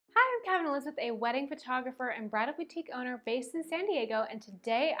Cavin Elizabeth, a wedding photographer and bridal boutique owner based in San Diego, and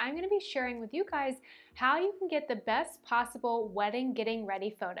today I'm going to be sharing with you guys how you can get the best possible wedding getting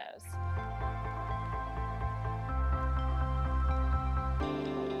ready photos.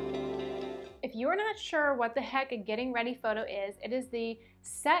 If you're not sure what the heck a getting ready photo is, it is the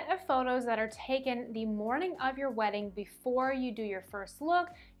set of photos that are taken the morning of your wedding before you do your first look,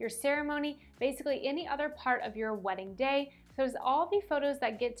 your ceremony, basically any other part of your wedding day. So it's all the photos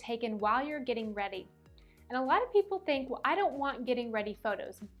that get taken while you're getting ready. And a lot of people think, well, I don't want getting ready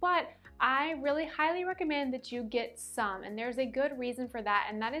photos, but I really highly recommend that you get some, and there's a good reason for that,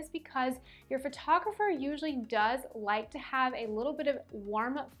 and that is because your photographer usually does like to have a little bit of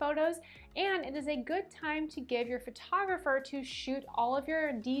warm-up photos, and it is a good time to give your photographer to shoot all of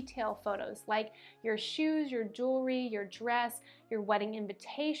your detail photos, like your shoes, your jewelry, your dress, your wedding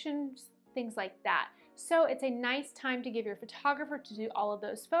invitations, things like that. So it's a nice time to give your photographer to do all of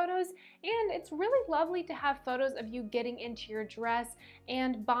those photos, and it's really lovely to have photos of you getting into your dress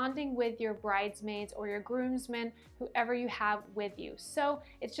and bonding with your bridesmaids or your groomsmen, whoever you have with you. So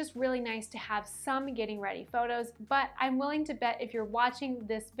it's just really nice to have some getting ready photos, but I'm willing to bet if you're watching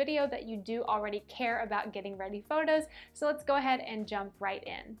this video that you do already care about getting ready photos. So let's go ahead and jump right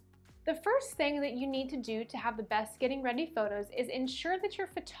in. The first thing that you need to do to have the best getting ready photos is ensure that your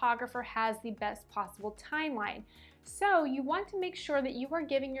photographer has the best possible timeline. So you want to make sure that you are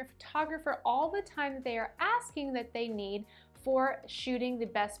giving your photographer all the time that they are asking that they need for shooting the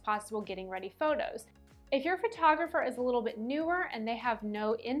best possible getting ready photos. If your photographer is a little bit newer and they have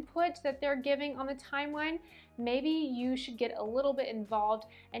no input that they're giving on the timeline, maybe you should get a little bit involved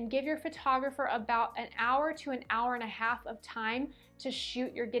and give your photographer about an hour to an hour and a half of time to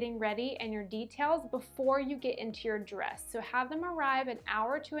shoot your getting ready and your details before you get into your dress. So have them arrive an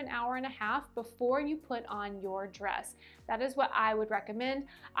hour to an hour and a half before you put on your dress. That is what I would recommend.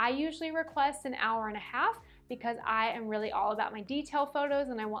 I usually request an hour and a half because I am really all about my detail photos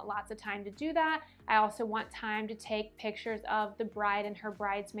and I want lots of time to do that. I also want time to take pictures of the bride and her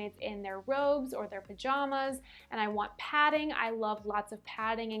bridesmaids in their robes or their pajamas, and I want padding. I love lots of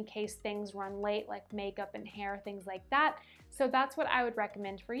padding in case things run late, like makeup and hair, things like that. So that's what I would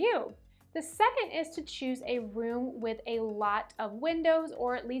recommend for you. The second is to choose a room with a lot of windows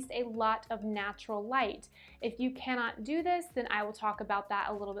or at least a lot of natural light. If you cannot do this, then I will talk about that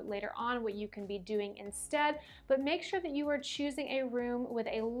a little bit later on, what you can be doing instead, but make sure that you are choosing a room with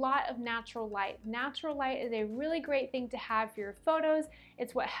a lot of natural light. Natural light is a really great thing to have for your photos.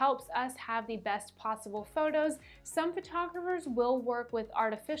 It's what helps us have the best possible photos. Some photographers will work with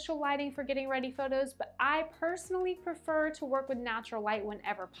artificial lighting for getting ready photos, but I personally prefer to work with natural light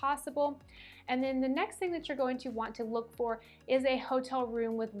whenever possible. And then the next thing that you're going to want to look for is a hotel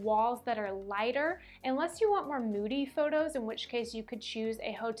room with walls that are lighter, unless you want more moody photos, in which case you could choose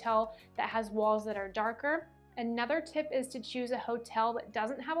a hotel that has walls that are darker. Another tip is to choose a hotel that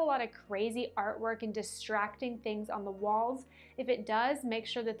doesn't have a lot of crazy artwork and distracting things on the walls. If it does, make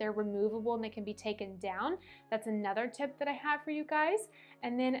sure that they're removable and they can be taken down. That's another tip that I have for you guys.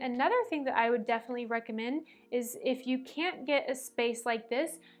 And then another thing that I would definitely recommend is if you can't get a space like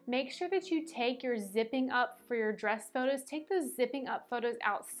this, make sure that you take your zipping up for your dress photos. Take those zipping up photos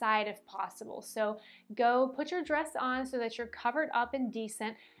outside if possible. So go put your dress on so that you're covered up and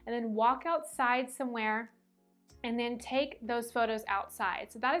decent, and then walk outside somewhere and then take those photos outside.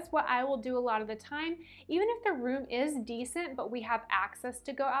 So that is what I will do a lot of the time. Even if the room is decent, but we have access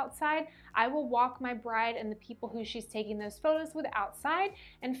to go outside, I will walk my bride and the people who she's taking those photos with outside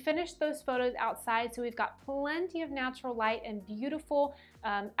and finish those photos outside, so we've got plenty of natural light and beautiful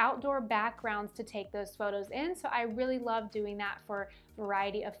outdoor backgrounds to take those photos in. So I really love doing that for a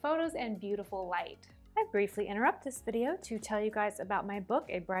variety of photos and beautiful light. I briefly interrupt this video to tell you guys about my book,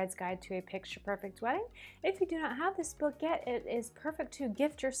 A Bride's Guide to a Picture Perfect Wedding. If you do not have this book yet, it is perfect to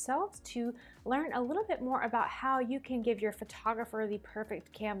gift yourselves to learn a little bit more about how you can give your photographer the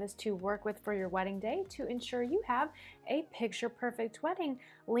perfect canvas to work with for your wedding day to ensure you have a picture perfect wedding.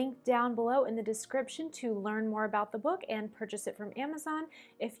 Link down below in the description to learn more about the book and purchase it from Amazon.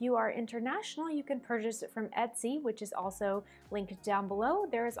 If you are international, you can purchase it from Etsy, which is also linked down below.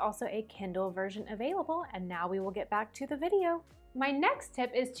 There is also a Kindle version available, and now we will get back to the video. My next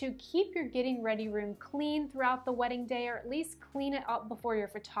tip is to keep your getting ready room clean throughout the wedding day, or at least clean it up before your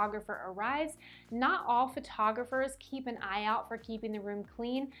photographer arrives. Not all photographers keep an eye out for keeping the room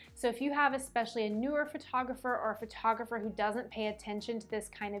clean. So if you have especially a newer photographer or a photographer who doesn't pay attention to this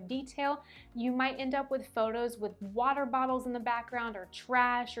kind of detail, you might end up with photos with water bottles in the background, or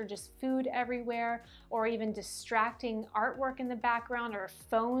trash, or just food everywhere, or even distracting artwork in the background, or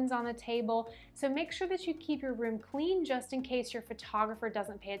phones on the table. So make sure that you keep your room clean just in case your your photographer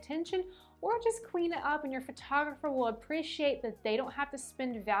doesn't pay attention, or just clean it up and your photographer will appreciate that they don't have to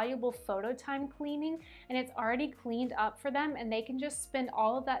spend valuable photo time cleaning and it's already cleaned up for them, and they can just spend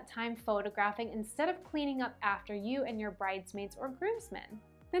all of that time photographing instead of cleaning up after you and your bridesmaids or groomsmen.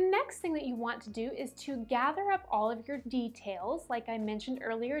 The next thing that you want to do is to gather up all of your details. Like I mentioned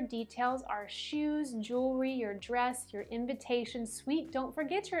earlier, details are shoes, jewelry, your dress, your invitation suite. Don't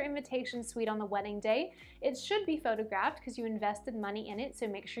forget your invitation suite on the wedding day. It should be photographed because you invested money in it, so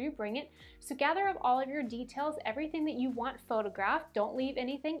make sure you bring it. So gather up all of your details, everything that you want photographed. Don't leave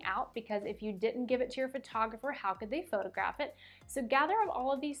anything out, because if you didn't give it to your photographer, how could they photograph it? So gather up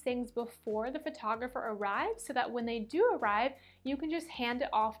all of these things before the photographer arrives, so that when they do arrive, you can just hand it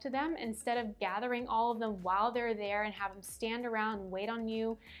off to them instead of gathering all of them while they're there and have them stand around and wait on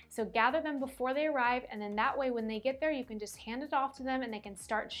you. So gather them before they arrive, and then that way when they get there, you can just hand it off to them and they can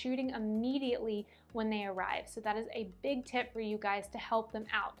start shooting immediately when they arrive. So that is a big tip for you guys to help them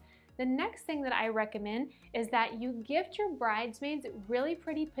out. The next thing that I recommend is that you gift your bridesmaids really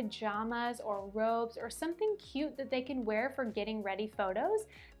pretty pajamas or robes or something cute that they can wear for getting ready photos.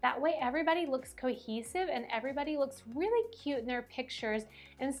 That way everybody looks cohesive and everybody looks really cute in their pictures,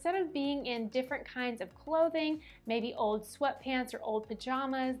 instead of being in different kinds of clothing, maybe old sweatpants or old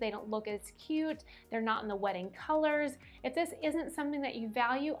pajamas. They don't look as cute. They're not in the wedding colors. If this isn't something that you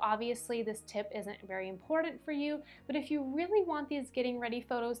value, obviously this tip isn't very important for you, but if you really want these getting ready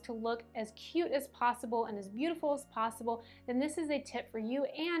photos to look as cute as possible and as beautiful as possible, then this is a tip for you,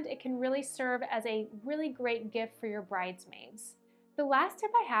 and it can really serve as a really great gift for your bridesmaids. The last tip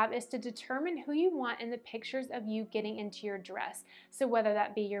I have is to determine who you want in the pictures of you getting into your dress. So whether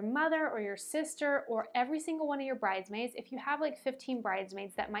that be your mother or your sister or every single one of your bridesmaids, if you have like 15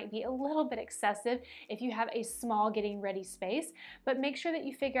 bridesmaids, that might be a little bit excessive if you have a small getting ready space, but make sure that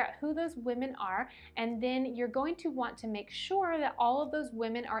you figure out who those women are, and then you're going to want to make sure that all of those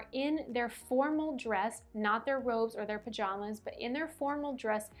women are in their formal dress, not their robes or their pajamas, but in their formal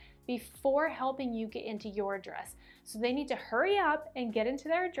dress before helping you get into your dress. So they need to hurry up and get into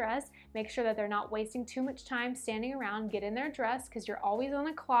their dress, make sure that they're not wasting too much time standing around, get in their dress, because you're always on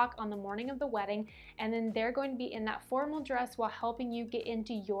the clock on the morning of the wedding, and then they're going to be in that formal dress while helping you get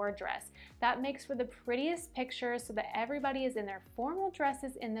into your dress. That makes for the prettiest pictures, so that everybody is in their formal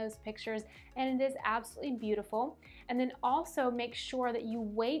dresses in those pictures, and it is absolutely beautiful. And then also make sure that you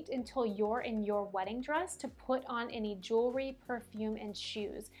wait until you're in your wedding dress to put on any jewelry, perfume, and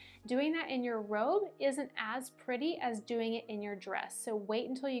shoes. Doing that in your robe isn't as pretty as doing it in your dress. So wait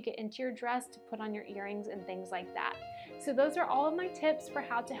until you get into your dress to put on your earrings and things like that. So those are all of my tips for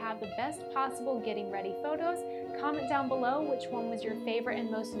how to have the best possible getting ready photos. Comment down below which one was your favorite and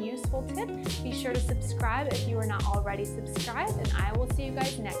most useful tip. Be sure to subscribe if you are not already subscribed, and I will see you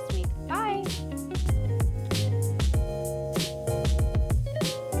guys next week. Bye!